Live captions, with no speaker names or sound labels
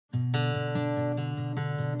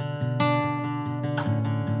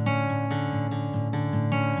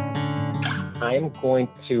I'm going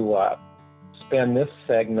to spend this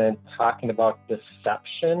segment talking about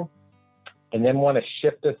deception, and then want to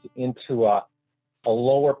shift us into a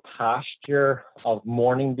lower posture of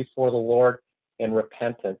mourning before the Lord and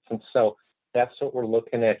repentance. And so that's what we're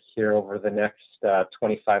looking at here over the next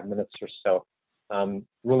 25 minutes or so. I'm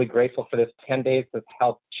really grateful for this. 10 days has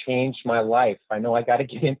helped change my life. I know I got to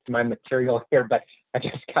get into my material here, but I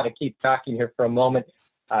just got to keep talking here for a moment.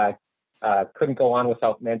 Couldn't go on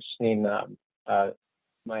without mentioning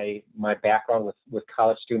my background with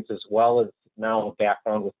college students, as well as now a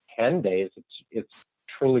background with 10 days. It's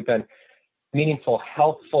truly been meaningful,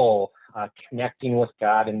 helpful, connecting with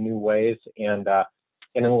God in new ways. And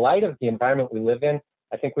in light of the environment we live in,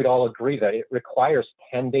 I think we'd all agree that it requires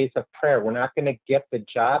 10 days of prayer. We're not going to get the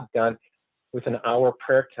job done with an hour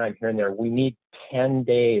prayer time here and there. We need 10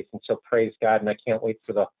 days. And so praise God. And I can't wait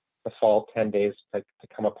for the fall 10 days to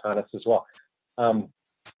come upon us as well.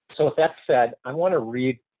 So with that said, I want to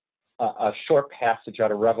read a short passage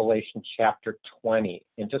out of Revelation chapter 20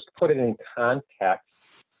 and just put it in context.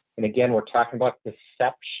 And again, we're talking about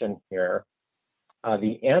deception here.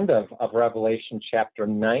 The end of Revelation chapter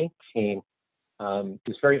 19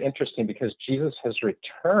 is very interesting because Jesus has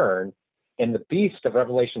returned, and the beast of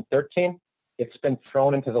Revelation 13, it's been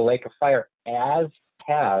thrown into the lake of fire, as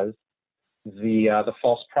has the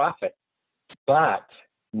false prophet, but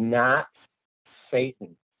not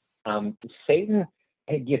Satan. Satan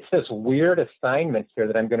gets this weird assignment here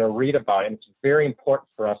that I'm going to read about, and it's very important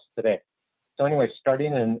for us today. So anyway,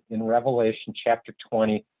 starting in Revelation chapter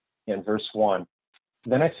 20 and verse 1.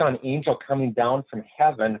 Then I saw an angel coming down from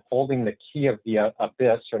heaven holding the key of the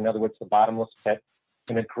abyss, or in other words, the bottomless pit,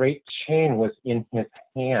 and a great chain was in his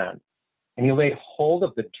hand. And he laid hold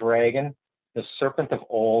of the dragon, the serpent of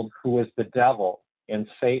old, who is the devil and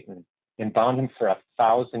Satan, and bound him for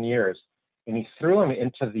 1,000 years. And he threw him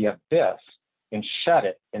into the abyss and shut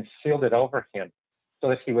it and sealed it over him, so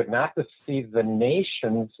that he would not deceive the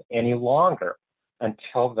nations any longer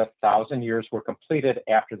until the 1,000 years were completed.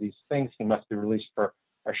 After these things, he must be released for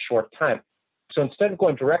a short time. So instead of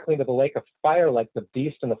going directly into the lake of fire like the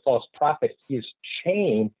beast and the false prophet, he is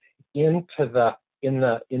chained into in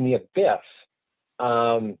the abyss.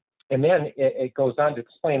 And then it goes on to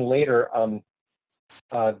explain later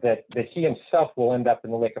that he himself will end up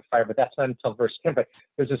in the lake of fire, but that's not until verse 10. But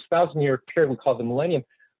there's this 1,000-year period we call the millennium,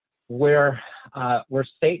 where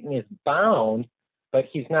Satan is bound, but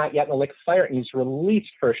he's not yet in the lake of fire, and he's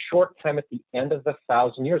released for a short time at the end of the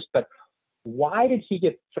 1,000 years. But why did he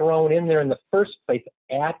get thrown in there in the first place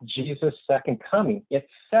at Jesus' second coming? It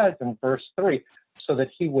says in verse 3, so that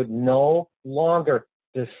he would no longer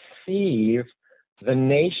deceive the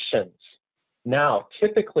nations. Now,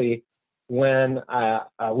 typically, when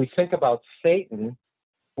we think about Satan,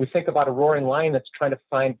 we think about a roaring lion that's trying to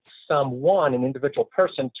find someone, an individual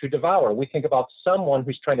person, to devour. We think about someone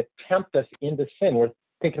who's trying to tempt us into sin. We're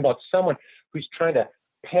thinking about someone who's trying to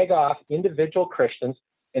peg off individual Christians,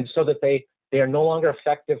 and so that they are no longer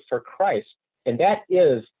effective for Christ. And that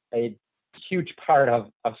is a huge part of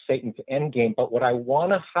Satan's end game. But what I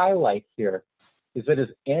want to highlight here is that his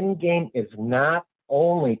end game is not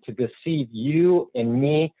only to deceive you and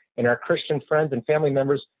me and our Christian friends and family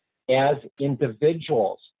members as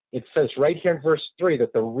individuals. It says right here in verse 3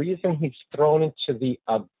 that the reason he's thrown into the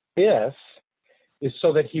abyss is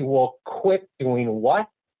so that he will quit doing what?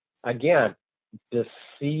 Again,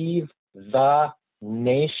 deceive the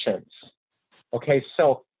nations. Okay,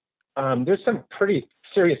 so there's some pretty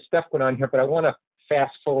serious stuff going on here, but I want to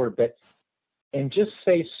fast forward a bit and just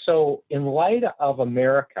say, so in light of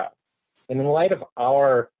America and in light of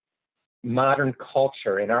our modern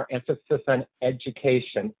culture and our emphasis on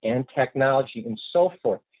education and technology and so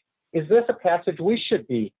forth, is this a passage we should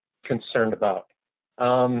be concerned about?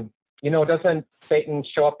 Doesn't Satan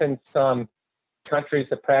show up in some countries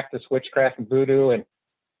that practice witchcraft and voodoo, and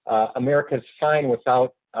America's fine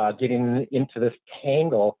without getting into this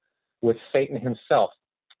tangle with Satan himself?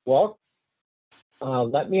 Well,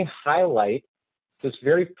 let me highlight this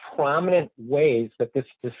very prominent ways that this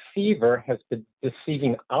deceiver has been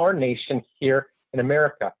deceiving our nation here in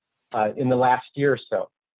America in the last year or so.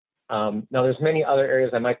 Now, there's many other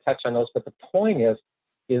areas I might touch on those, but the point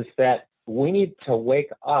is that we need to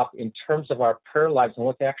wake up in terms of our prayer lives and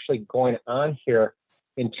what's actually going on here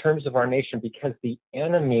in terms of our nation, because the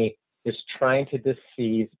enemy is trying to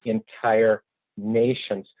deceive entire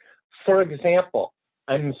nations. For example,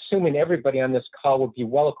 I'm assuming everybody on this call would be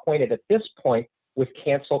well acquainted at this point with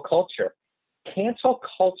cancel culture. Cancel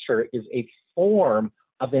culture is a form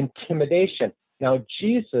of intimidation. Now,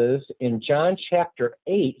 Jesus, in John chapter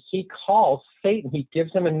 8, he calls Satan, he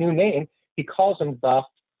gives him a new name. He calls him the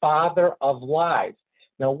father of lies.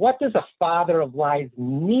 Now, what does a father of lies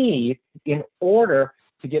need in order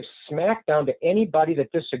to give smackdown to anybody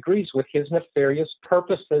that disagrees with his nefarious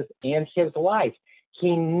purposes and his life?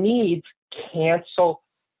 He needs cancel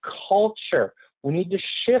culture. We need to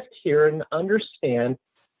shift here and understand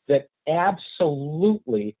that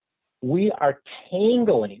absolutely we are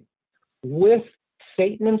tangling with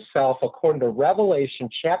Satan himself, according to Revelation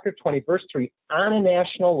chapter 20, verse 3, on a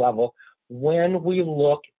national level when we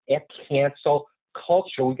look at cancel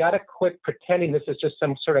culture. We got to quit pretending this is just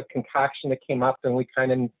some sort of concoction that came up and we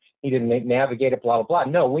kind of need to navigate it, blah, blah,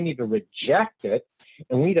 blah. No, we need to reject it,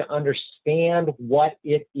 and we need to understand what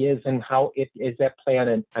it is and how it is at play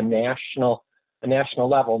on a national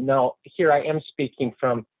level. Now, here I am speaking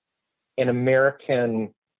from an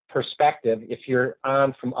American perspective. If you're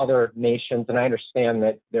on from other nations, and I understand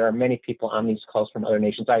that there are many people on these calls from other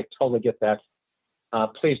nations, I totally get that.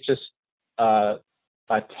 Please just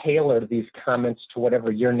tailor these comments to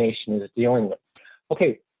whatever your nation is dealing with.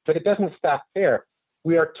 Okay, but it doesn't stop there.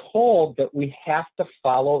 We are told that we have to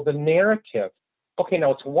follow the narrative. Okay,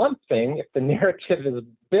 now it's one thing if the narrative is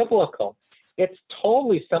biblical. It's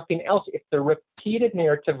totally something else if the repeated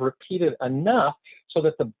narrative repeated enough so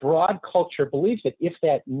that the broad culture believes it. If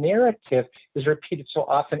that narrative is repeated so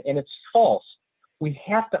often and it's false, we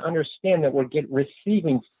have to understand that we're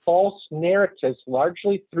receiving false narratives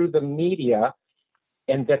largely through the media,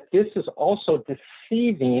 and that this is also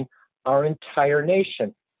deceiving our entire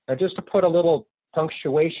nation. Now, just to put a little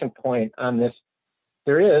punctuation point on this,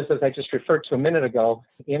 there is, as I just referred to a minute ago,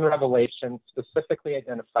 in Revelation, specifically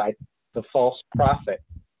identified the false prophet.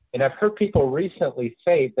 And I've heard people recently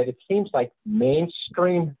say that it seems like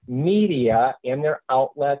mainstream media and their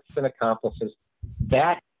outlets and accomplices,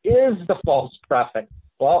 that is the false prophet.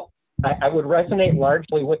 Well, I would resonate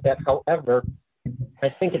largely with that. However, I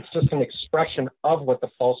think it's just an expression of what the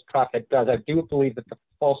false prophet does. I do believe that the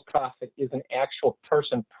false prophet is an actual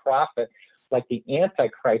person prophet, like the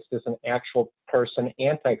Antichrist is an actual person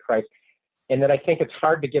Antichrist. And that I think it's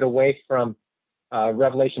hard to get away from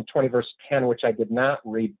Revelation 20, verse 10, which I did not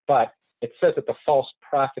read, but it says that the false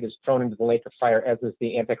prophet is thrown into the lake of fire, as is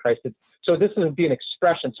the Antichrist. So this would be an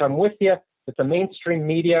expression. So I'm with you that the mainstream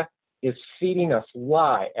media is feeding us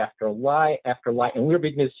lie after lie after lie, and we're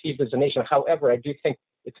being deceived as a nation. However, I do think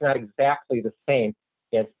it's not exactly the same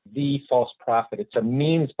as the false prophet. It's a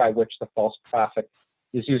means by which the false prophet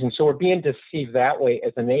is using. So we're being deceived that way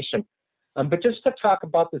as a nation. But just to talk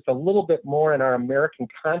about this a little bit more in our American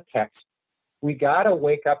context, we got to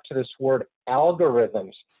wake up to this word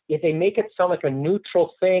algorithms. If they make it sound like a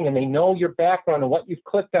neutral thing and they know your background and what you've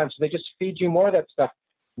clicked on, so they just feed you more of that stuff.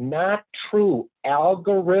 Not true.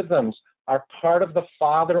 Algorithms are part of the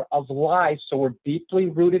father of lies. So we're deeply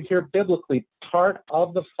rooted here biblically, part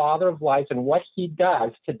of the father of lies and what he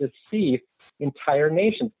does to deceive entire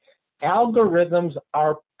nations. Algorithms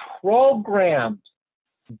are programmed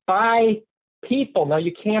by people. Now,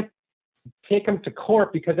 you can't take them to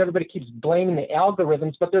court because everybody keeps blaming the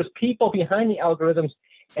algorithms, but there's people behind the algorithms,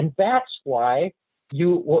 and that's why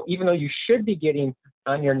even though you should be getting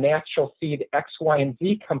on your natural feed X, Y, and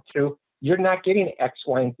Z come through, you're not getting X,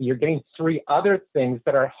 Y, and Z. You're getting three other things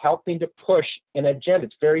that are helping to push an agenda.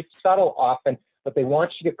 It's very subtle often, but they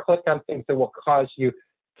want you to click on things that will cause you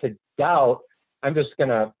to doubt. I'm just going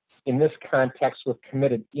to, in this context with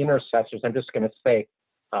committed intercessors, I'm just going to say,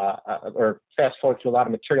 or fast forward to a lot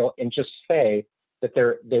of material and just say that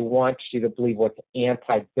they want you to believe what's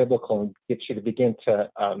anti-biblical and get you to begin to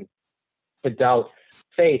doubt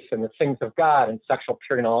faith and the things of God and sexual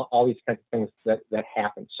purity and all these kinds of things that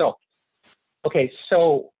happen. So, okay,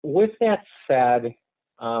 so with that said,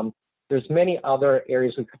 there's many other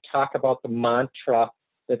areas we could talk about. The mantra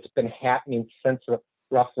that's been happening since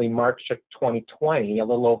roughly March of 2020, a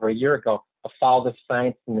little over a year ago, of follow the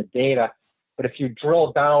science and the data. But if you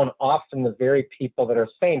drill down, often the very people that are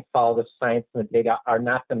saying follow the science and the data are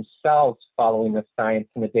not themselves following the science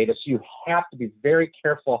and the data. So you have to be very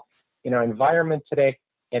careful in our environment today,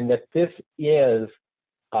 and that this is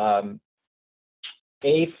a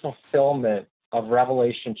fulfillment of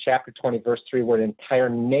Revelation chapter 20, verse 3, where the entire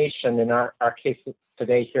nation, in our case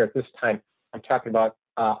today here at this time, I'm talking about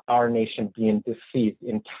our nation being deceived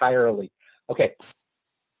entirely. Okay,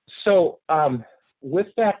 so with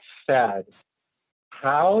that said,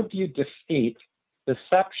 how do you defeat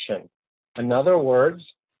deception? In other words,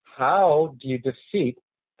 how do you defeat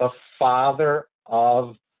the father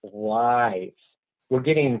of lies? We're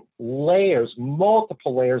getting layers,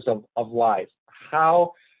 multiple layers of lies.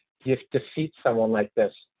 How do you defeat someone like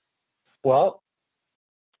this? Well,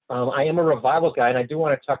 I am a revival guy, and I do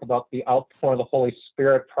want to talk about the outpouring of the Holy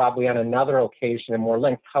Spirit probably on another occasion in more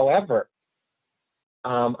length. However,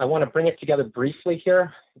 I want to bring it together briefly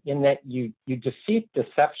here in that you defeat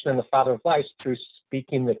deception and the father of lies through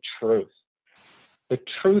speaking the truth. The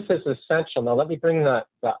truth is essential. Now, let me bring the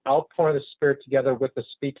outpouring of the Spirit together with the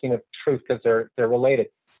speaking of truth because they're related.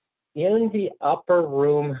 In the upper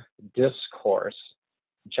room discourse,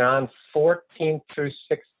 John 14 through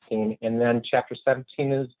 16, and then chapter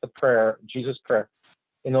 17 is the prayer, Jesus' prayer.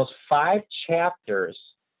 In those 5 chapters,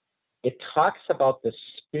 it talks about the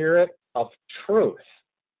Spirit of truth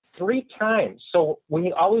 3 times. So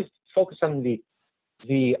we always focus on the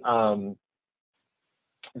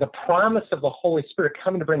promise of the Holy Spirit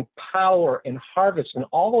coming to bring power and harvest and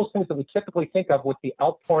all those things that we typically think of with the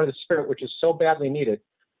outpouring of the Spirit, which is so badly needed,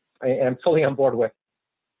 and I'm fully on board with.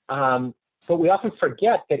 But we often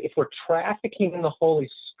forget that if we're trafficking in the Holy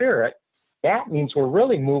Spirit, that means we're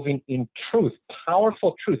really moving in truth,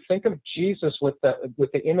 powerful truth. Think of Jesus with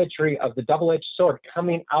the imagery of the double-edged sword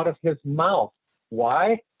coming out of his mouth.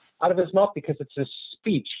 Why? Out of his mouth, because it's his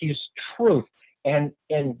speech. He's truth. And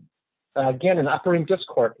again, in upper room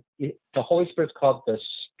discourse, the Holy Spirit's called the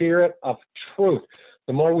Spirit of truth.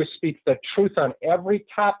 The more we speak the truth on every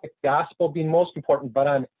topic, gospel being most important, but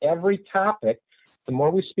on every topic, the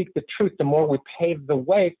more we speak the truth, the more we pave the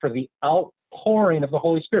way for the outpouring of the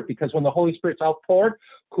Holy Spirit. Because when the Holy Spirit's outpoured,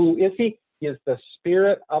 who is he? He is the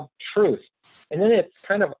Spirit of truth. And then it's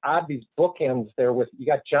kind of odd, these bookends there with, you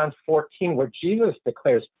got John 14, where Jesus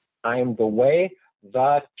declares, I am the way,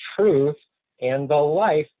 the truth, and the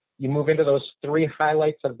life. You move into those 3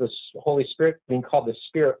 highlights of the Holy Spirit being called the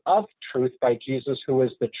Spirit of truth by Jesus, who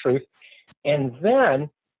is the truth. And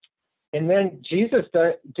then Jesus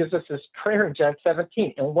gives us this prayer in John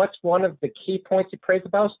 17. And what's one of the key points he prays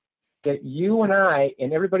about? That you and I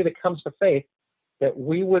and everybody that comes to faith, that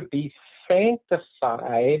we would be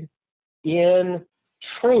sanctified in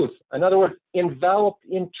truth. In other words, enveloped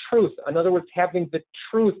in truth. In other words, having the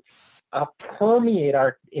truth permeate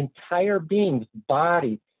our entire being,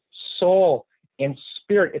 body, soul, and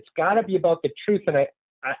spirit. It's got to be about the truth. And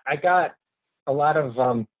I got a lot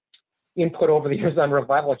of input over the years on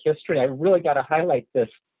revival history. I really got to highlight this.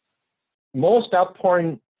 Most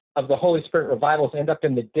outpouring of the Holy Spirit revivals end up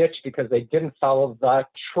in the ditch because they didn't follow the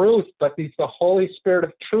truth, but the Holy Spirit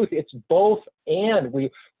of truth. It's both and.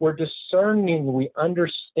 We're discerning, we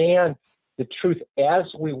understand the truth as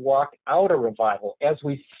we walk out a revival, as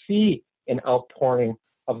we see an outpouring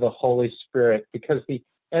of the Holy Spirit, because the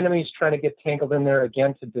enemy's trying to get tangled in there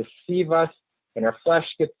again to deceive us, and our flesh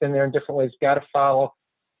gets in there in different ways. Got to follow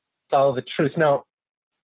the truth. Now,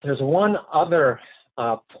 there's one other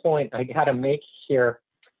point I got to make here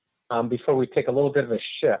before we take a little bit of a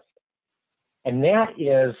shift, and that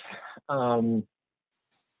is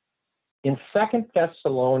in 2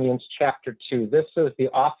 Thessalonians chapter 2. This is the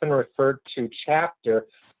often referred to chapter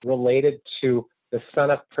related to the son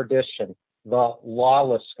of perdition, the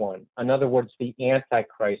lawless one. In other words, the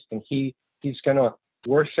Antichrist, and he's going to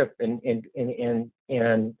worship and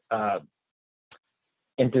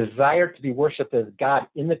desire to be worshipped as God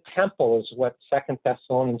in the temple, is what 2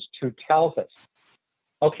 Thessalonians 2 tells us.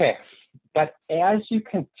 Okay, but as you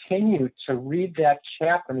continue to read that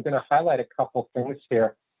chapter, I'm going to highlight a couple things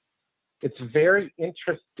here. It's very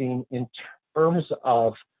interesting in terms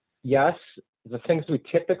of, yes, the things we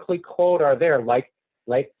typically quote are there, like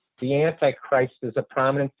the Antichrist is a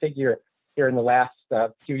prominent figure here in the last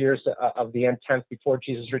few years of the end times before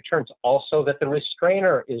Jesus returns. Also that the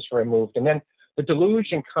restrainer is removed. And then the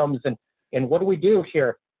delusion comes, and what do we do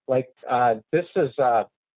here? Like this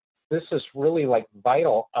is really like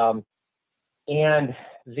vital. And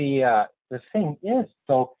the thing is,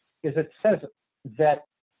 though, is it says that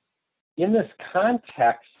in this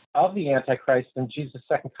context of the Antichrist and Jesus'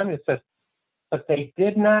 second coming, it says, but they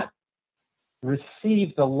did not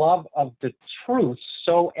receive the love of the truth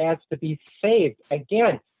so as to be saved.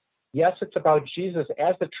 Again, yes, it's about Jesus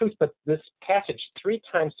as the truth, but this passage 3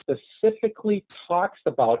 times specifically talks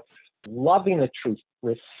about loving the truth,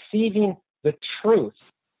 receiving the truth.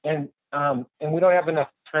 And we don't have enough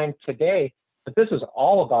time today, but this is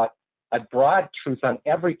all about a broad truth on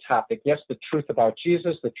every topic. Yes, the truth about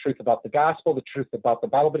Jesus, the truth about the gospel, the truth about the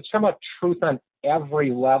Bible, but it's talking about truth on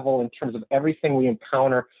every level in terms of everything we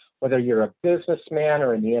encounter, whether you're a businessman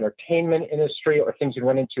or in the entertainment industry or things you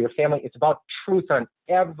run into your family. It's about truth on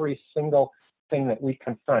every single thing that we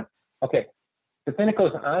confront. Okay, but then it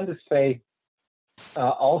goes on to say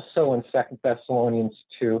also in 2 Thessalonians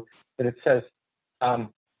 2 that it says,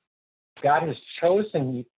 God has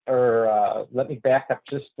chosen, or let me back up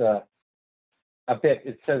just a bit.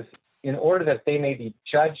 It says, in order that they may be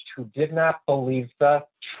judged who did not believe the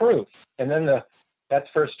truth. And then that's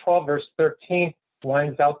verse 12. Verse 13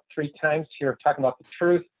 lines out 3 times here, talking about the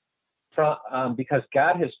truth. Because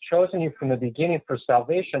God has chosen you from the beginning for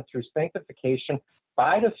salvation through sanctification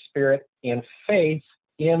by the Spirit and faith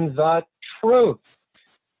in the truth.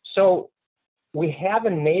 So we have a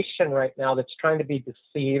nation right now that's trying to be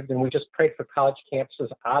deceived, and we just prayed for college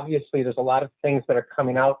campuses. Obviously, there's a lot of things that are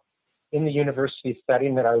coming out in the university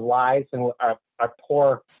setting that are lies, and our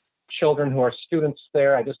poor children who are students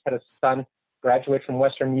there. I just had a son graduate from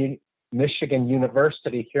Western Michigan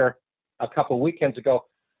University here a couple of weekends ago.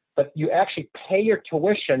 But you actually pay your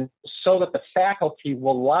tuition so that the faculty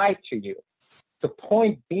will lie to you. The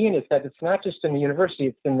point being is that it's not just in the university,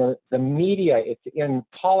 it's in the media, it's in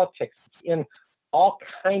politics, it's in all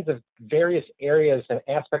kinds of various areas and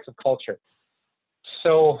aspects of culture.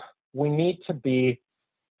 So we need to be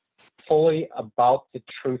fully about the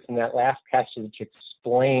truth. In that last passage,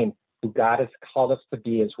 explain who God has called us to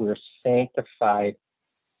be as we're sanctified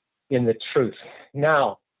in the truth.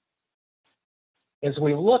 Now, as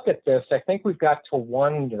we look at this, I think we've got to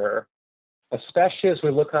wonder, especially as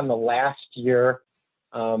we look on the last year,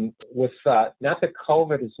 with not that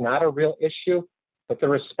COVID is not a real issue, but the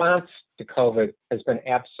response to COVID has been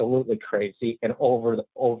absolutely crazy and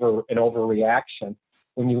overreaction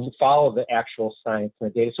when you follow the actual science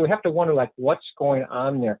and the data. So we have to wonder, like, what's going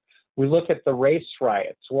on there? We look at the race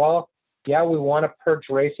riots. Well, yeah, we want to purge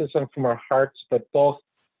racism from our hearts, but both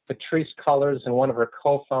Patrisse Cullors and one of her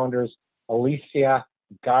co-founders, Alicia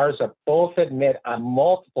Garza, both admit on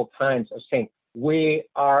multiple times of saying, we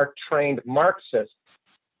are trained Marxists.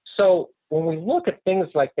 So when we look at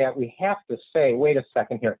things like that, we have to say, wait a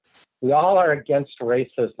second here. We all are against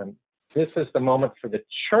racism. This is the moment for the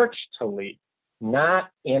church to lead,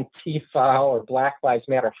 not Antifa or Black Lives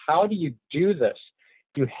Matter. How do you do this?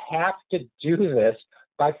 You have to do this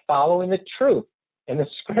by following the truth and the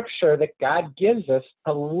scripture that God gives us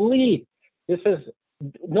to lead.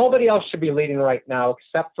 Nobody else should be leading right now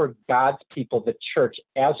except for God's people, the church,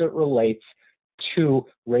 as it relates to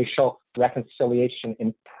racial reconciliation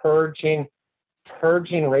and purging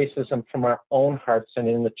racism from our own hearts and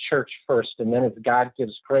in the church first. And then as God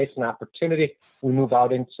gives grace and opportunity, we move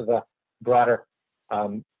out into the broader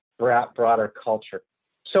culture.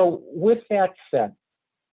 So with that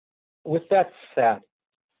said,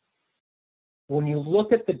 when you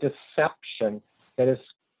look at the deception that has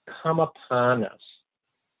come upon us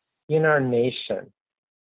in our nation,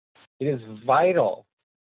 it is vital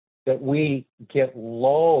that we get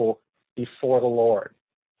low before the Lord.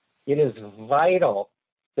 It is vital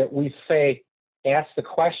that we ask the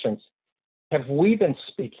questions, have we been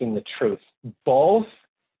speaking the truth, both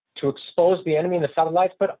to expose the enemy in the side of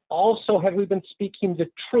life, but also have we been speaking the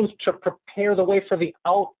truth to prepare the way for the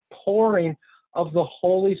outpouring of the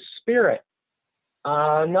Holy Spirit?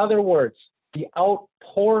 In other words, the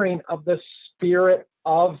outpouring of the Spirit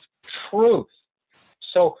of truth.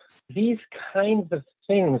 So these kinds of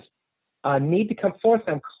things need to come forth.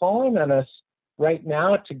 I'm calling on us right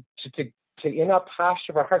now to in our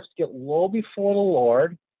posture of our hearts, to get low before the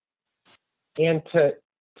Lord and to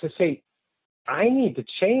say, I need to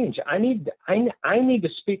change. I need to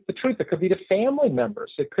speak the truth. It could be to family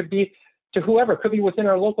members. It could be to whoever. It could be within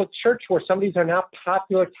our local church where some of these are not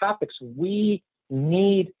popular topics. We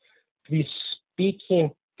need to be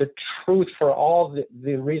speaking the truth for all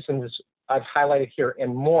the reasons I've highlighted here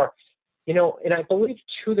and more. You know, and I believe,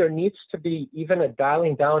 too, there needs to be even a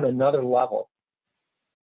dialing down another level.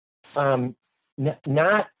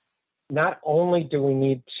 Not only do we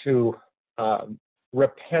need to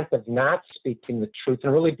repent of not speaking the truth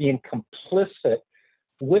and really being complicit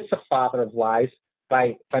with the father of lies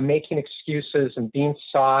by making excuses and being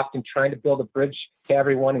soft and trying to build a bridge to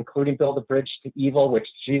everyone, including build a bridge to evil, which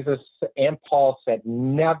Jesus and Paul said,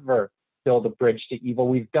 never build a bridge to evil.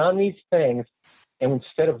 We've done these things, and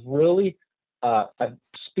instead of really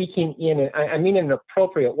speaking in, and I mean in an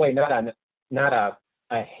appropriate way, not a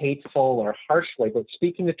hateful or harsh way, but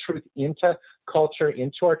speaking the truth into culture,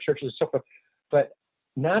 into our churches, and so forth. But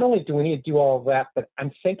not only do we need to do all of that, but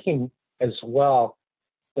I'm thinking as well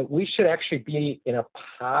that we should actually be in a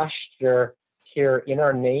posture here in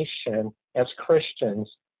our nation as Christians,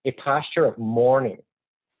 a posture of mourning,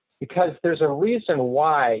 because there's a reason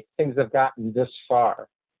why things have gotten this far.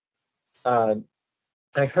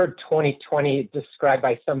 I heard 2020 described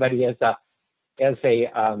by somebody as a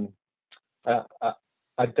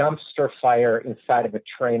dumpster fire inside of a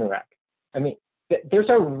train wreck. I mean, there's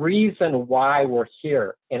a reason why we're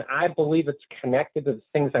here, and I believe it's connected to the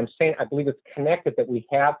things I'm saying. I believe it's connected that we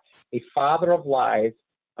have a father of lies,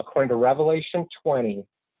 according to Revelation 20,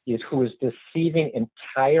 who is deceiving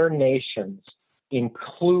entire nations,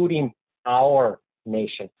 including our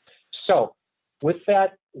nation. So, with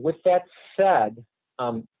that said,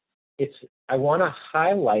 I want to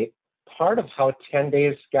highlight part of how 10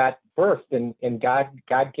 days got birthed, and God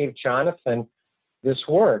gave Jonathan this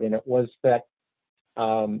word, and it was that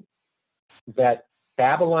that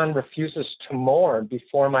Babylon refuses to mourn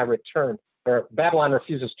before my return, or Babylon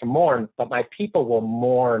refuses to mourn, but my people will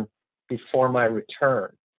mourn before my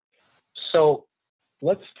return. So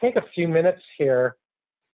let's take a few minutes here,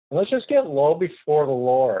 and let's just get low before the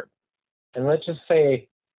Lord, and let's just say,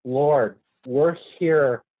 Lord, we're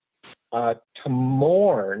here to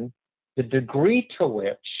mourn the degree to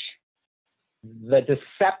which the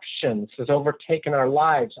deceptions has overtaken our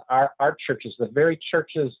lives, our churches, the very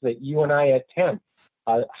churches that you and I attend,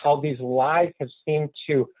 how these lies have seemed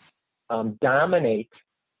to dominate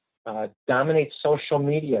social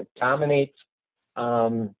media, dominate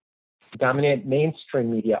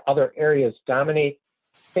mainstream media, other areas, dominate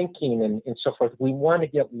thinking and so forth. We want to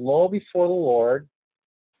get low before the Lord,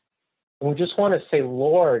 and we just want to say,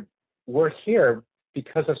 Lord, we're here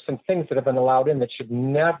because of some things that have been allowed in that should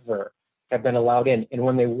never have been allowed in. And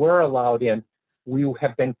when they were allowed in, we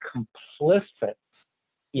have been complicit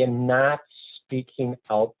in not speaking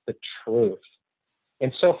out the truth,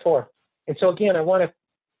 and so forth. And so again, I want to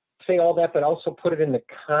say all that, but also put it in the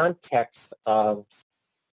context of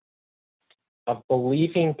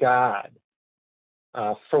believing God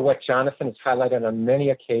for what Jonathan has highlighted on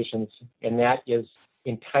many occasions, and that is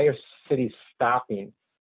entire cities stopping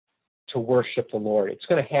to worship the Lord. It's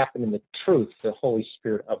going to happen in the truth, the Holy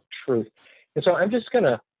Spirit of truth. And so I'm just going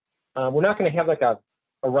to, we're not going to have like a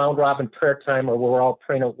round robin prayer time or where we're all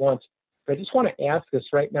praying at once, but I just want to ask us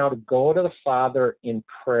right now to go to the Father in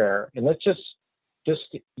prayer. And let's just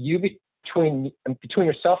you between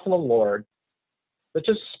yourself and the Lord, let's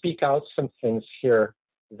just speak out some things here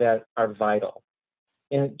that are vital.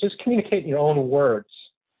 And just communicate in your own words,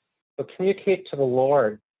 but communicate to the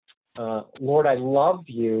Lord, Lord, I love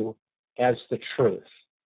you as the truth.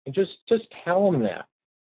 And just tell him that.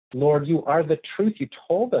 Lord, you are the truth. You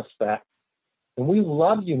told us that. And we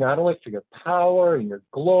love you not only for your power and your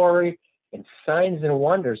glory and signs and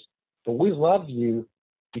wonders, but we love you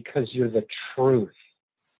because you're the truth.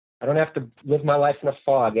 I don't have to live my life in a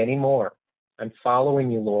fog anymore. I'm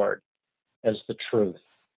following you, Lord, as the truth.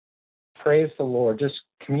 Praise the Lord. Just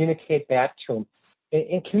communicate that to him.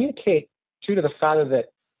 And communicate, too, to the Father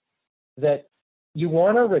that you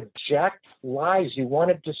want to reject lies. You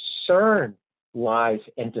want to discern lies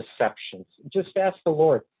and deceptions. Just ask the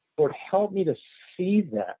Lord, Lord, help me to see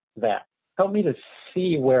that. Help me to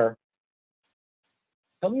see where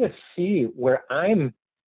I'm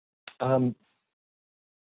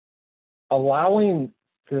allowing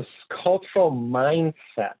this cultural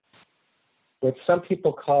mindset, what some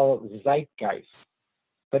people call zeitgeist.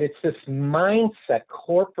 But it's this mindset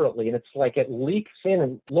corporately, and it's like it leaks in.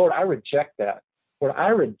 And Lord, I reject that. Lord, I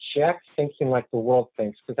reject thinking like the world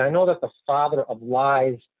thinks, because I know that the father of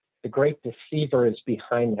lies, the great deceiver, is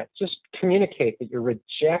behind that. Just communicate that you're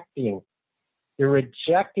rejecting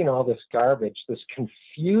all this garbage, this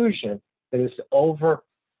confusion that is over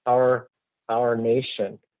our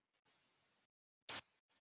nation.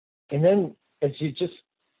 And then as you just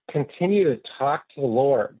continue to talk to the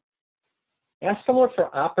Lord, ask the Lord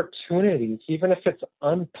for opportunities, even if it's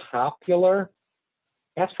unpopular.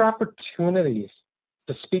 Ask for opportunities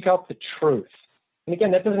to speak out the truth. And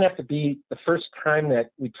again, that doesn't have to be the first time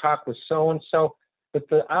that we talk with so-and-so, but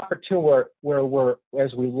the opportunity where we're,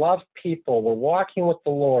 as we love people, we're walking with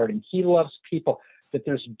the Lord and he loves people, that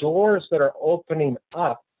there's doors that are opening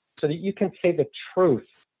up so that you can say the truth.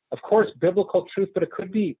 Of course, biblical truth, but it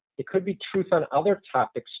could be truth on other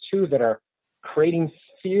topics too that are creating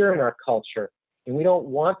fear in our culture. And we don't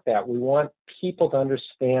want that. We want people to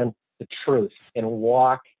understand the truth and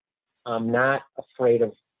walk not afraid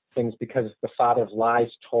of things because the father of lies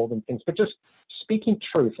told them things, but just speaking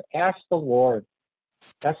truth. Ask the Lord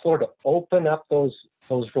to open up those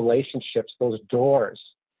relationships, those doors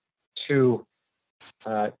to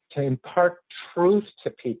impart truth to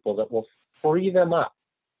people that will free them up.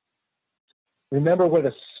 Remember, where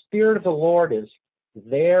the Spirit of the Lord is,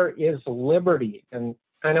 there is liberty. And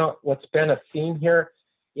I know what's been a theme here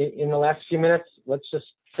in the last few minutes. Let's just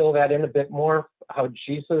fill that in a bit more, how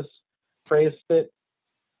Jesus phrased it.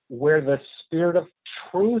 Where the Spirit of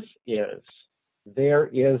truth is, there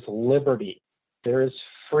is liberty. There is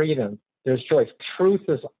freedom. There's joy. Truth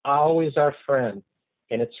is always our friend.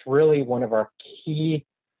 And it's really one of our key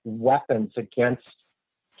weapons against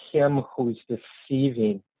him who's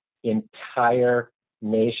deceiving entire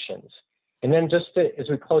nations. And then as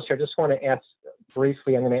we close here, I just want to ask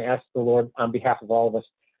briefly, I'm going to ask the Lord on behalf of all of us.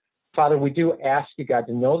 Father, we do ask you, God,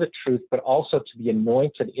 to know the truth, but also to be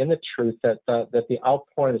anointed in the truth, that the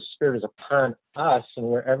outpouring of the Spirit is upon us, and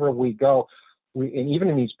wherever we go, and even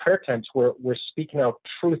in these prayer times, we're speaking out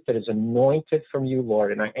truth that is anointed from you,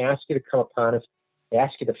 Lord. And I ask you to come upon us. I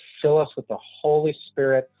ask you to fill us with the Holy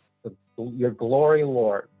Spirit, with your glory,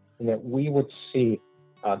 Lord, and that we would see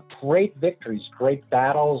great victories, great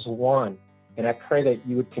battles won. And I pray that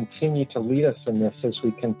you would continue to lead us in this as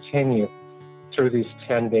we continue through these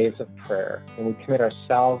 10 days of prayer. And we commit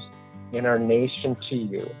ourselves and our nation to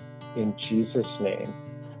you. In Jesus' name,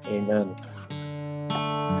 amen.